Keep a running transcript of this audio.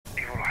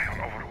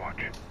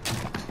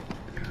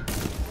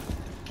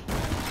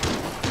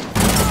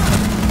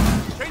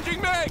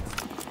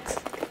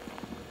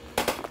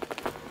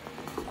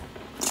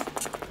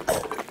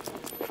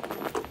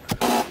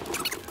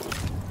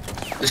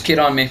kid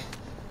on me.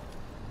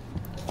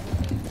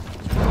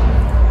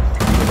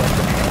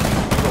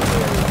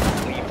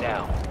 Leave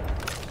now.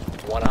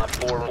 1 on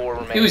 4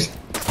 remaining. He was.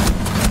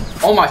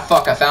 Oh my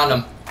fuck! I found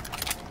him.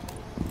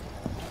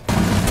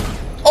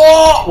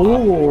 Oh!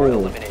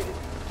 Ooh.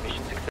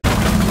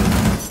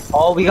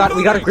 Oh, we got a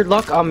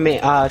gridlock on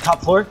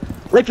top floor,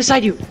 right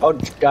beside you. Oh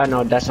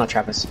no, that's not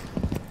Travis.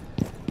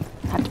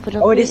 Have to put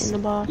Oh, it is. in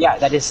the box. Yeah,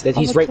 that is.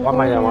 He's right on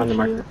the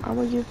marker. I'm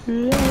gonna give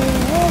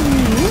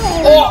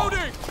Oh!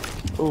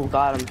 Oh,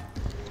 got him.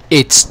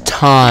 It's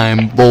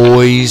time,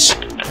 boys.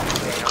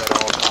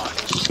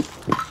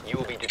 You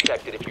will be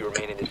detected if you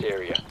remain in this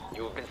area.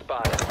 You have been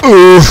spotted.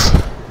 Oof.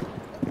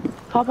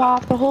 Pop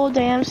off the whole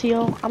damn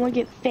seal. I'm gonna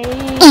get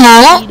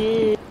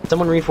faded.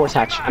 Someone reinforce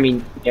hatch. I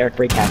mean, Eric,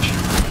 break hatch.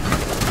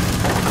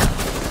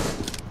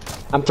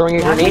 I'm throwing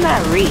a How grenade. can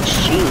that reach?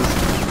 Jeez.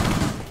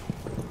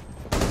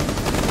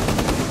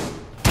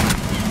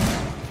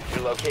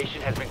 Your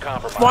location has been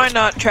compromised. Why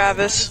not,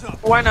 Travis?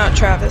 Why not,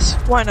 Travis?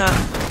 Why not?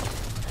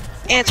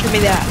 Answer me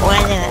that. Why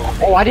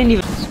not? Oh, I didn't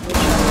even.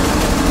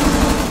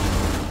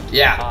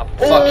 Yeah.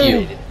 Fuck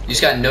you. You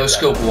just got no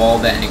scope wall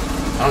bang.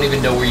 I don't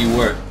even know where you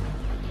were.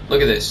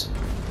 Look at this.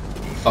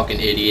 Fucking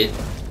idiot.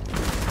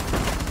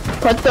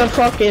 Put the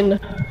fucking.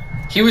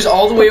 He was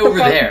all the way over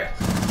there.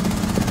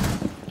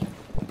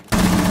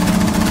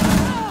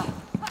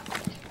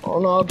 Oh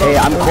no. Hey,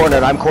 I'm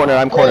cornered. I'm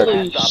cornered.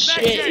 Holy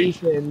shit,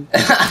 Ethan.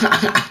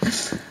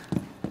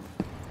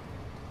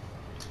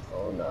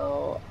 Oh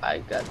no, I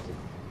got to.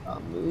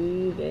 I'm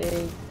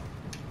moving.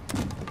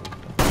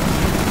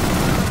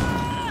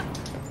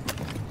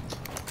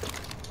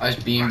 I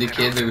just beamed a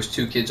kid. There was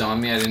 2 kids on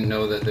me. I didn't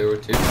know that there were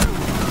 2.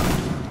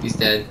 He's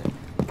dead.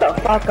 The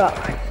fuck up.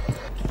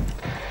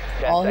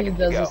 10 All he seconds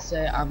does to go. is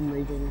say, I'm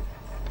leaving.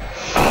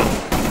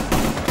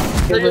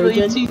 Literally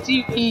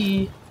TTE.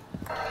 He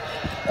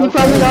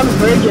probably not a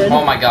virgin.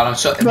 Oh my god, I'm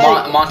so.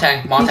 Right.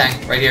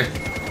 Montang, right here.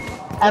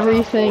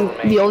 Everything.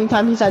 The only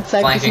time he's had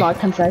sex Flanking. is not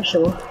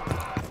consensual.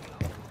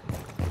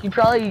 He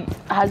probably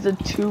has a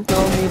 2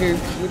 millimeter.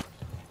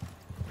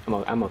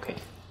 I'm okay.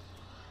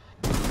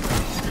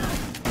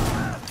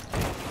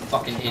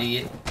 Fucking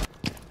idiot.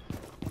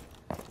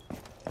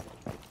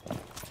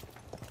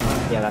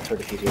 Yeah, that's where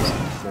the fuse is.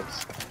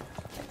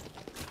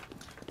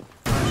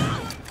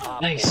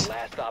 Nice.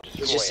 Last stop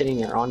He's just sitting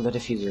there on the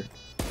diffuser.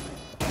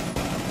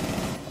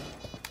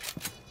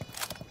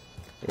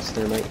 It's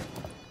thermite.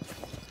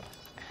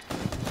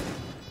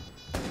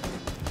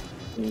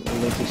 I'm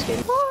gonna keep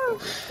skating.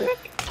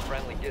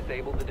 Friendly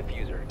disabled the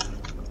diffuser.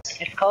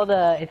 It's called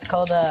a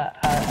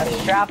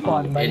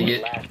strap-on, buddy.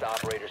 Idiot. Last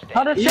operator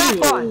Called a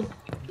standing. strap-on!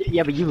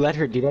 Yeah, but you let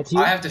her do that to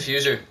you? I have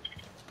diffuser.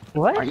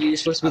 What? Aren't you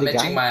supposed to I'm be the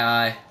itching guy? my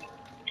eye.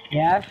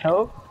 Yeah,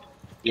 so?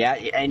 Yeah,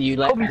 and you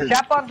let Kobe, her.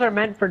 strap-ons are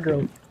meant for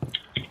girls.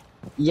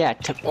 Yeah,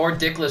 to Or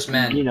dickless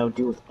men. you know,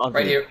 do with other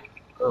Right here.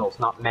 girls,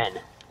 not men.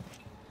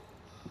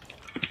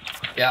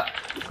 Yeah.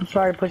 I'm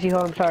sorry, pussy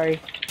hole, I'm sorry.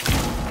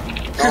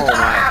 Oh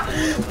my.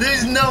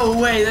 There's no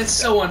way. That's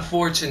so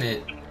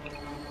unfortunate.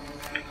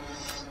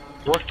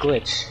 What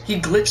glitch? He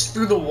glitched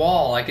through the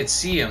wall. I could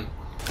see him.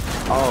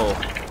 Oh.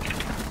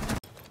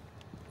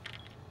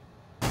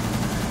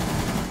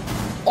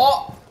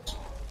 Oh!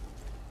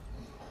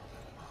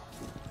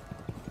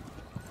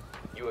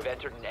 You have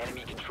entered an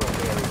enemy controlled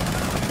area.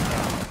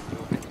 You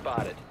have been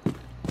spotted.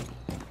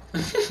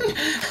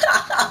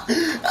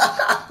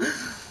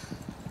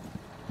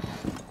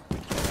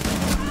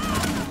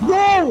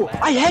 No!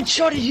 I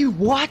headshotted you.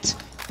 What?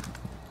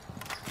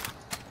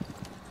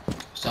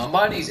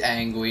 Somebody's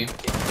angry.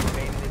 If you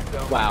remain in this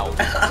zone, Wow.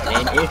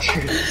 And it's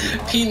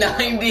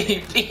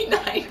P90,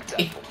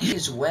 P90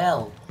 as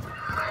well.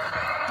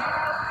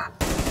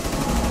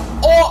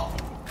 Oh!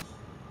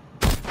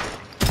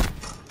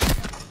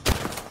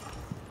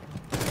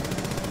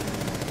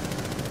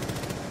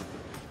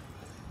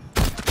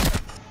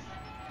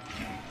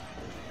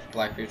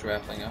 Blackbeard's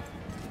raffling up.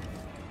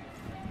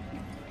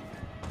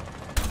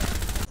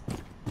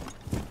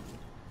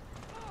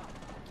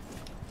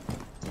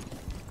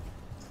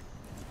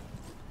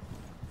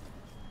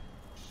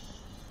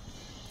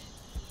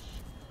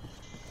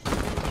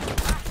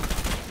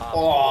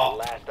 Oh!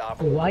 last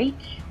operator. White?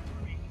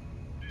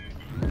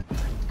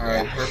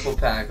 Alright, purple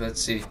pack,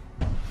 let's see.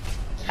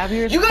 Have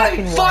yours You gotta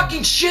be fucking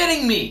fucking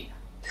shitting me!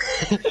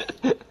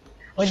 white.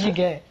 What'd you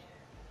get?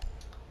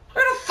 I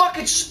got a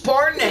fucking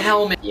Spartan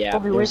helmet! yeah.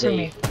 Kobe, wait There's for a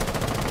me.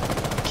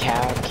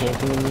 cab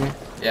camping.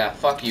 Yeah,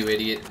 fuck you,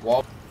 idiot.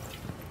 Wall.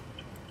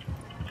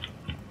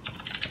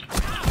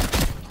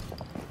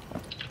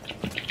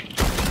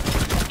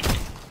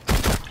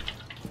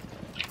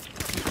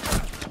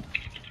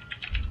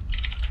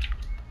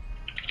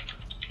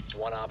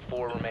 One op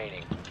 4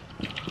 remaining.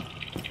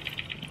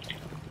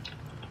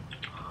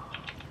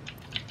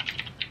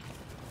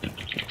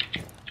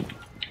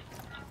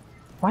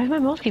 Why is my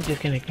mouse keep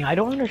disconnecting? I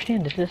don't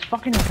understand. This is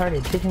fucking retarded.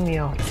 It's pissing me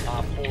off.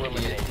 Op 4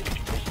 eliminated.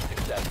 Mission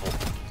successful.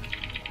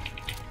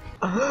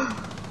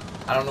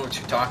 I don't know what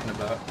you're talking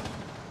about.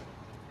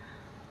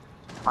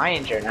 My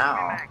injured now.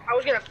 I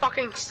was gonna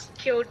fucking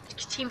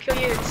team kill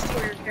you and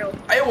steal your kill.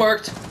 It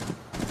worked.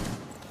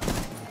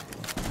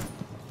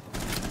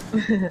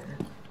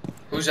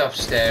 Who's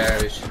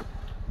upstairs?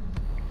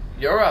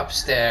 You're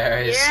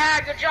upstairs.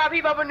 Yeah, good job,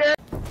 he bubba nerd.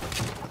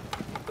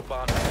 The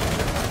bomb has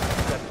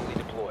successfully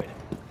deployed.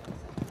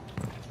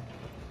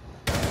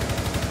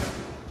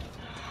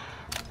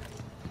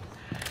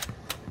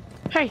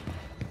 Hey.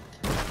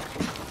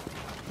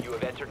 You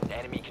have entered an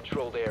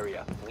enemy-controlled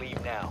area.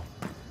 Leave now.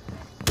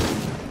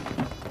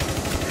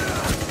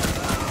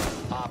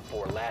 Op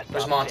 4, last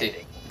Where's stop Monty?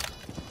 standing.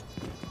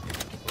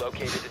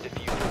 Located the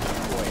diffuser.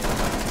 Destroy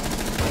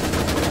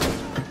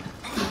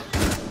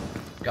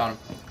it. Got him.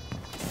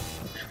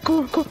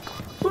 Go, go.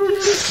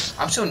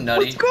 I'm so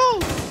nutty. Let's go.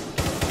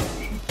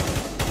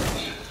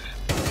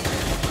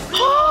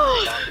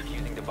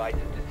 Non-diffusing device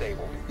is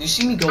disabled. You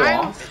see me go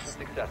off? Mission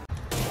successful.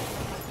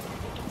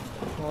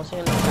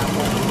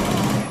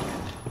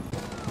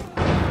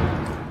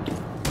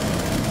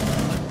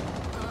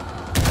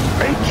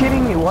 Are you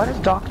kidding me? Why does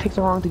Doc take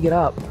so long to get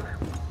up?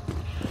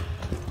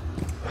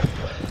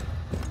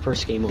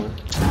 First game on.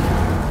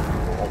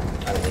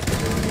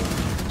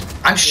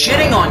 I'm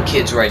shitting on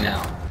kids right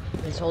now.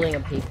 He's holding a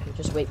peep.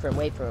 Just wait for him,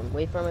 wait for him.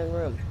 Wait for him in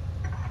room.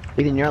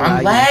 Ethan, you're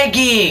I'm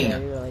lagging. lagging. Yeah,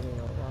 you're lagging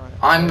a lot.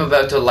 I'm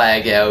about to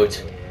lag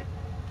out.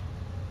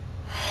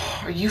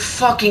 Are you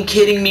fucking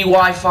kidding me,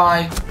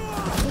 Wi-Fi?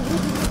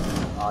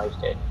 Oh, he's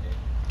dead.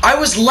 I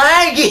was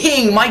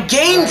lagging! My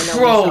game Alright, no,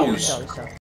 froze! we saw.